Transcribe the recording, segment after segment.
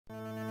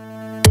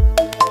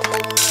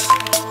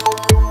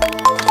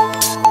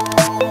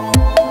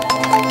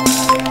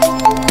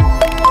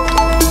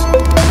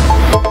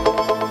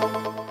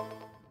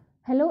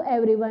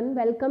everyone,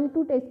 welcome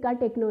to Tesca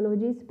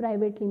Technologies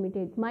Private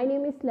Limited. My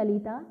name is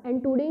Lalita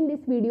and today in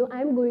this video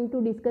I am going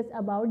to discuss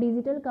about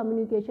digital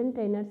communication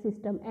trainer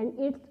system and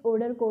its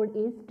order code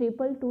is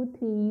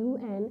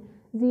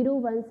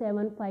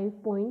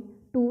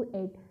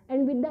 2223UN0175.28,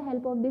 and with the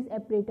help of this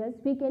apparatus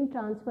we can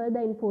transfer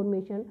the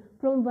information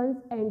from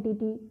one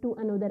entity to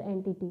another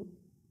entity.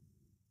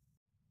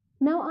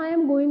 Now I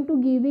am going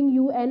to giving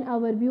you an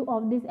overview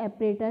of this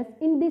apparatus.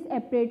 In this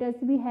apparatus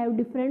we have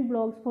different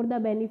blocks for the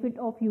benefit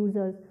of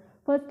users.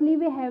 Firstly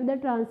we have the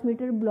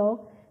transmitter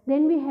block,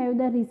 then we have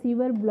the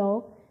receiver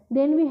block,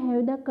 then we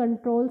have the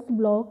controls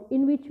block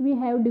in which we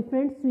have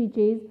different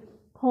switches: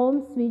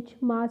 home switch,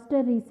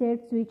 master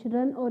reset switch,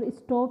 run or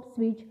stop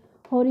switch,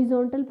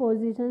 horizontal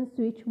position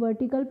switch,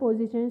 vertical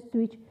position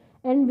switch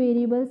and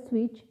variable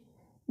switch.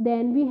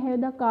 Then we have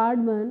the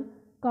card 1,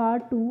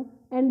 card 2,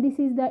 and this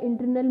is the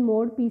internal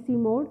mode PC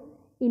mode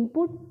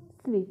input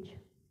switch.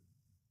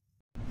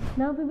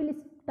 Now we will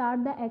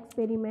start the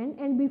experiment,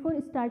 and before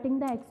starting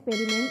the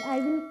experiment I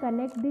will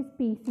connect this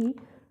PC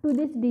to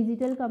this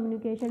digital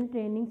communication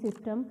training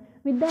system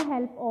with the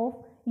help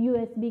of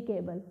USB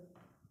cable.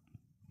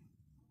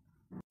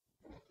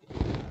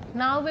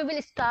 Now we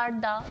will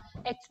start the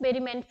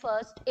experiment.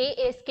 First,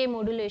 ASK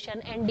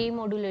modulation and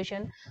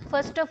demodulation.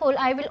 First of all,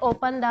 I will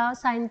open the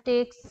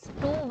Syntax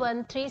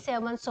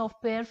 2137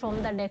 software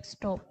from the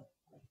desktop.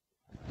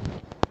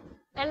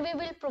 And we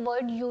will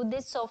provide you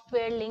this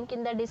software link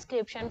in the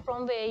description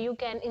from where you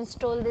can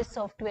install this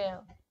software.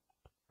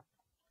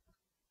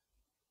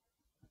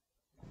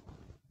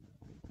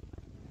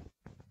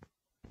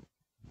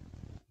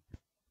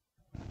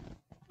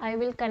 I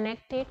will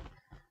connect it.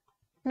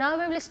 Now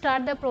we will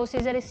start the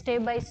procedure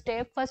step by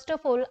step. First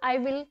of all, I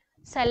will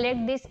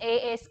select this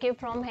ASK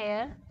from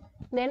here.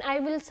 Then I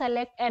will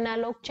select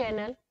analog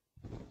channel.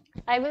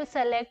 I will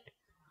select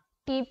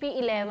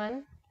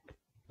TP11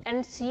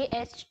 and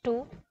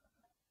CH2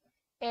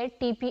 at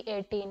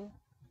TP18.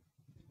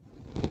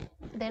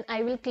 Then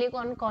I will click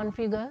on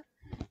configure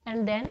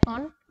and then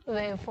on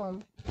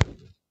waveform.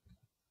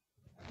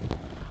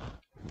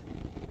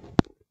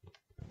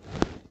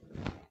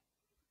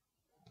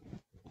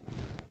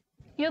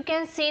 You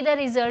can see the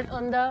result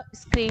on the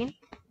screen.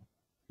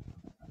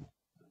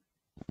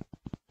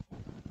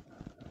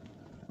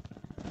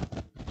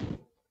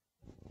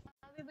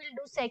 Now we will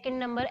do second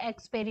number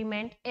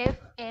experiment,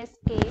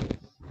 FSK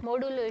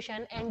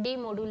modulation and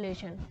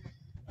demodulation.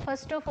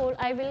 First of all,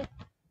 I will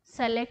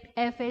select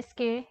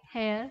FSK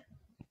here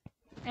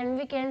and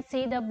we can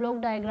see the block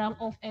diagram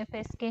of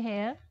FSK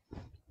here.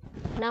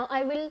 Now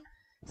I will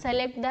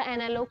select the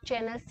analog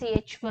channel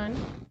CH1.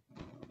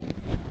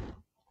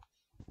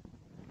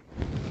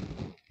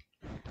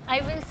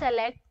 I will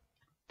select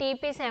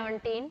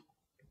TP17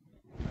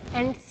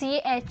 and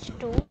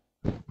CH2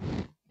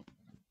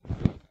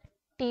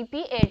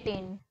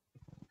 TP18,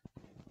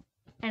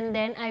 and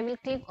then I will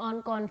click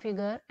on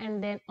configure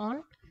and then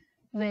on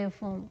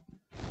waveform.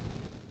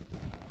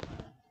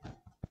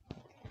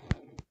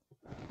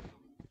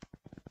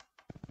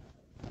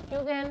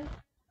 You can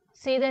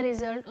see the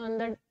result on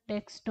the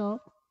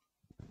desktop.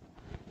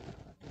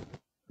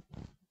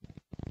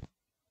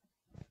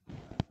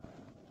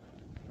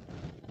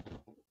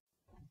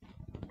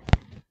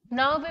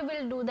 Now we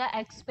will do the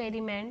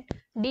experiment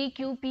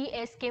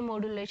DQPSK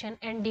modulation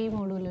and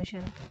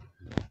demodulation.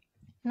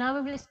 Now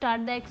we will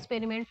start the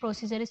experiment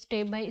procedure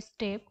step by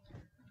step.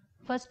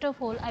 First of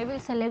all, I will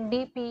select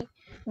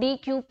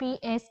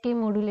DQPSK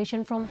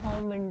modulation from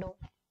home window.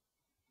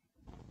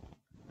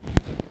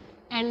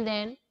 And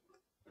then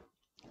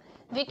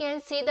we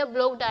can see the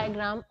block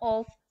diagram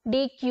of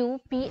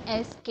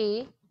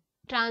DQPSK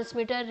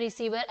transmitter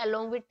receiver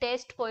along with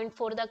test point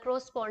for the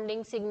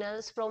corresponding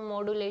signals from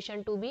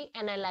modulation to be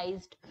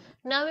analyzed.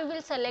 Now we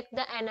will select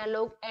the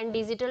analog and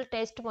digital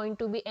test point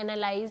to be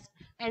analyzed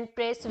and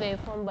press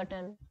waveform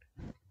button.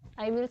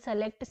 I will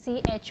select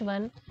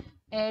CH1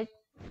 at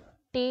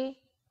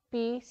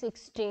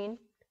TP16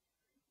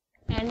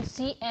 and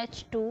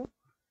CH2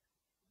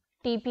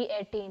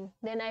 TP18.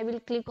 Then I will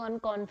click on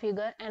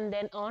configure and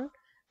then on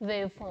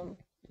waveform.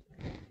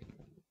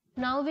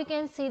 Now we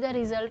can see the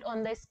result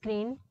on the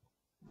screen.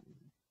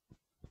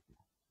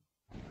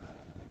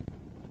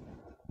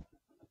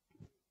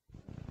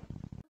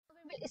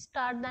 We will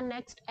start the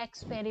next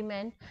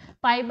experiment,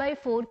 pi by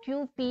 4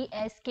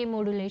 QPSK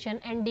modulation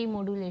and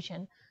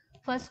demodulation.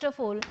 First of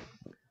all,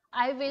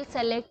 I will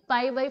select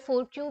pi by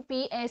 4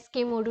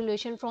 QPSK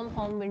modulation from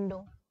home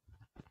window.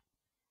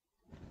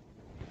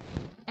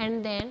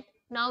 And then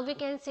now we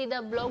can see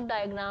the block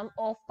diagram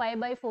of pi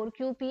by 4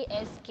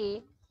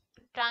 QPSK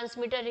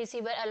transmitter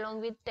receiver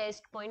along with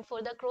test point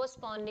for the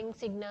corresponding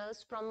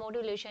signals from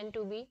modulation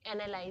to be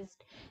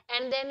analyzed.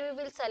 And then we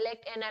will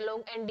select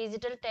analog and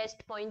digital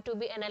test point to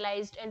be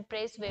analyzed and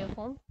press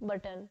waveform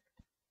button.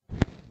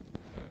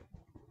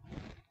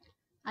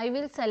 I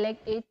will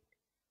select it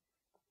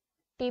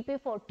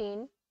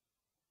TP14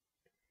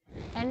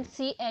 and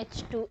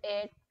CH2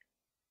 at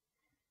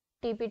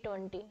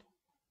TP20,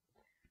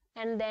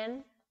 and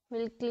then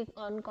we'll click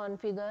on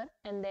configure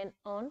and then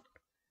on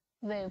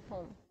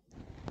waveform.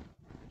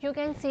 You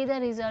can see the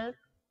result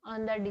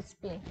on the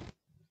display.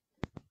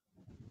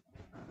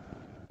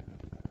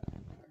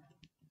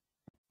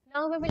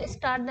 Now we will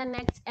start the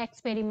next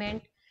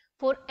experiment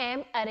for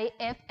M array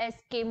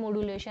FSK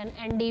modulation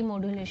and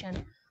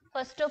demodulation.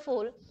 First of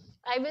all,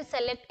 I will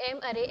select M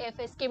array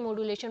FSK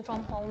modulation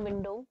from home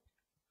window,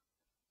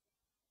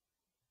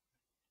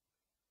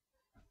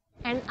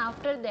 and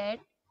after that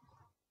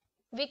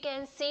we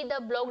can see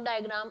the block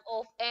diagram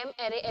of M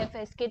array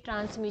FSK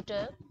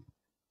transmitter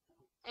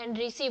and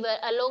receiver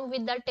along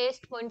with the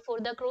test point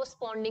for the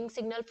corresponding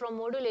signal from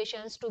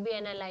modulations to be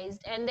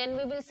analyzed, and then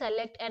we will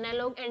select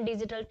analog and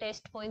digital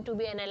test point to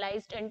be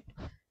analyzed, and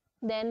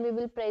then we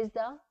will press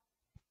the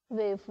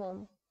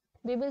waveform.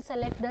 We will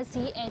select the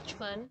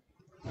CH1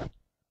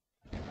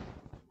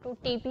 to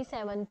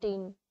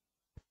TP17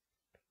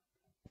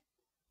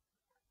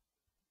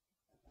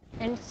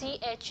 and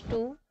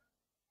CH2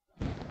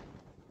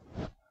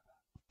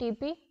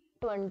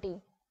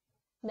 TP20.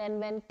 Then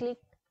when click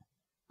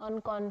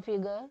on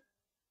configure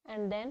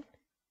and then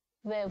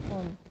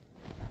waveform,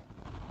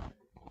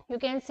 you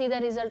can see the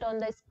result on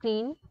the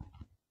screen.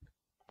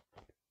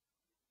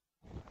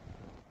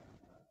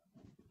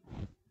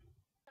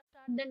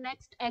 Start the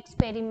next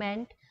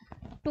experiment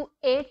to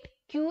 8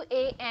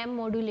 QAM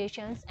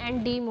modulations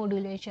and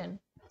demodulation.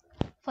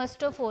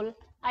 First of all,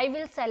 I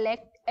will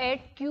select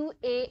 8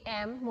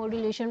 QAM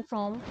modulation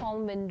from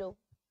home window,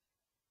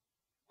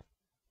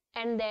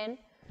 and then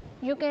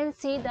you can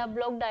see the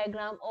block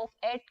diagram of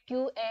 8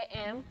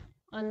 QAM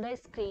on the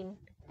screen,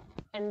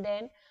 and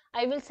then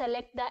I will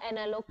select the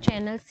analog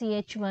channel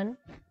CH1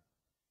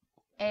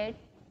 at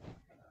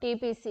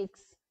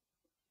TP6,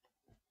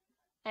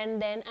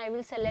 and then I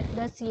will select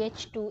the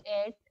CH2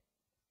 at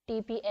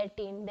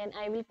TP18. Then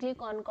I will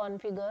click on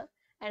configure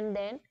and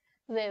then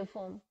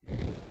waveform.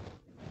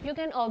 You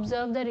can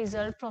observe the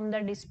result from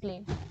the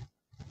display.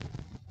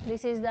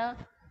 This is the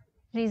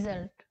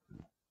result.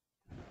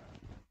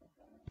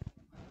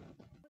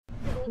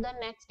 Do the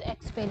next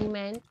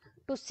experiment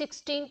to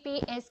 16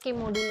 PSK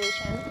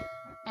modulation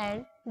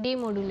and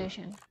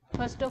demodulation.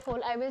 First of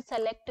all, I will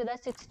select the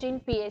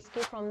 16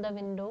 PSK from the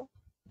window,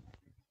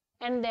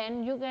 and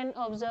then you can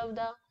observe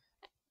the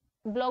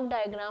block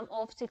diagram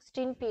of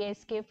 16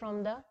 PSK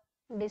from the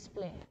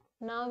display.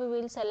 Now we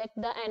will select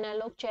the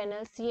analog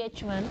channel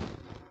CH1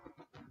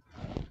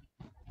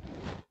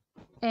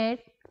 at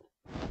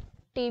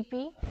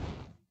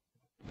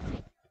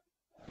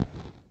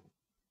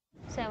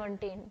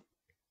TP17,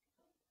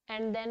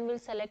 and then we'll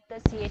select the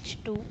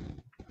CH2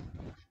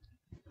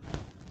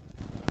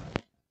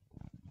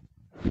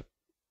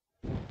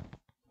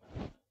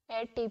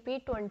 at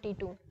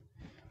TP22,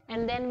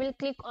 and then we'll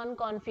click on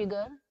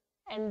configure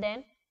and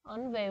then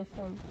on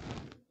waveform.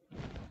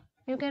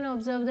 You can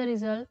observe the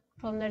result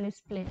from the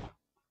display.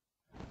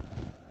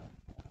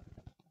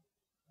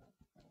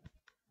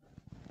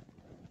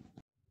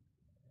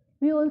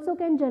 We also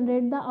can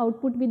generate the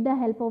output with the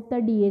help of the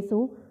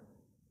DSO.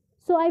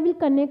 So I will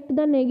connect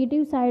the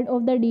negative side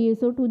of the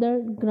DSO to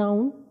the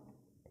ground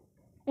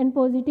and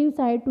positive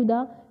side to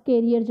the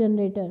carrier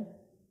generator.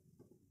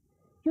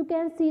 You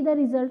can see the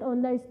result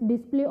on the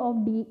display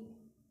of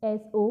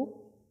DSO.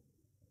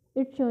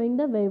 It's showing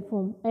the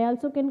waveform. I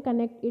also can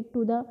connect it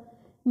to the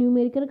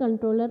numerical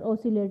controller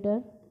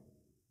oscillator.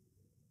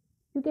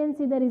 You can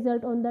see the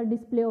result on the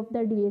display of the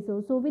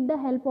DSO. So with the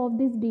help of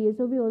this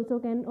DSO, we also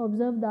can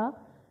observe the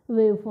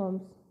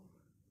waveforms.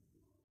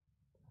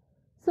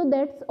 So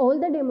that's all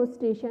the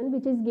demonstration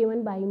which is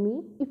given by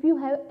me. If you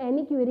have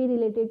any query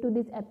related to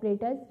this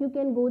apparatus, you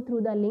can go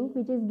through the link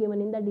which is given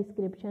in the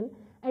description.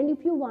 And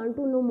if you want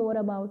to know more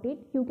about it,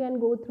 you can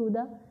go through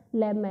the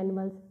lab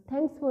manuals.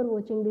 Thanks for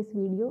watching this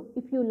video.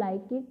 If you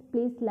like it,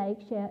 please like,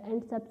 share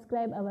and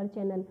subscribe our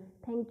channel.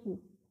 Thank you.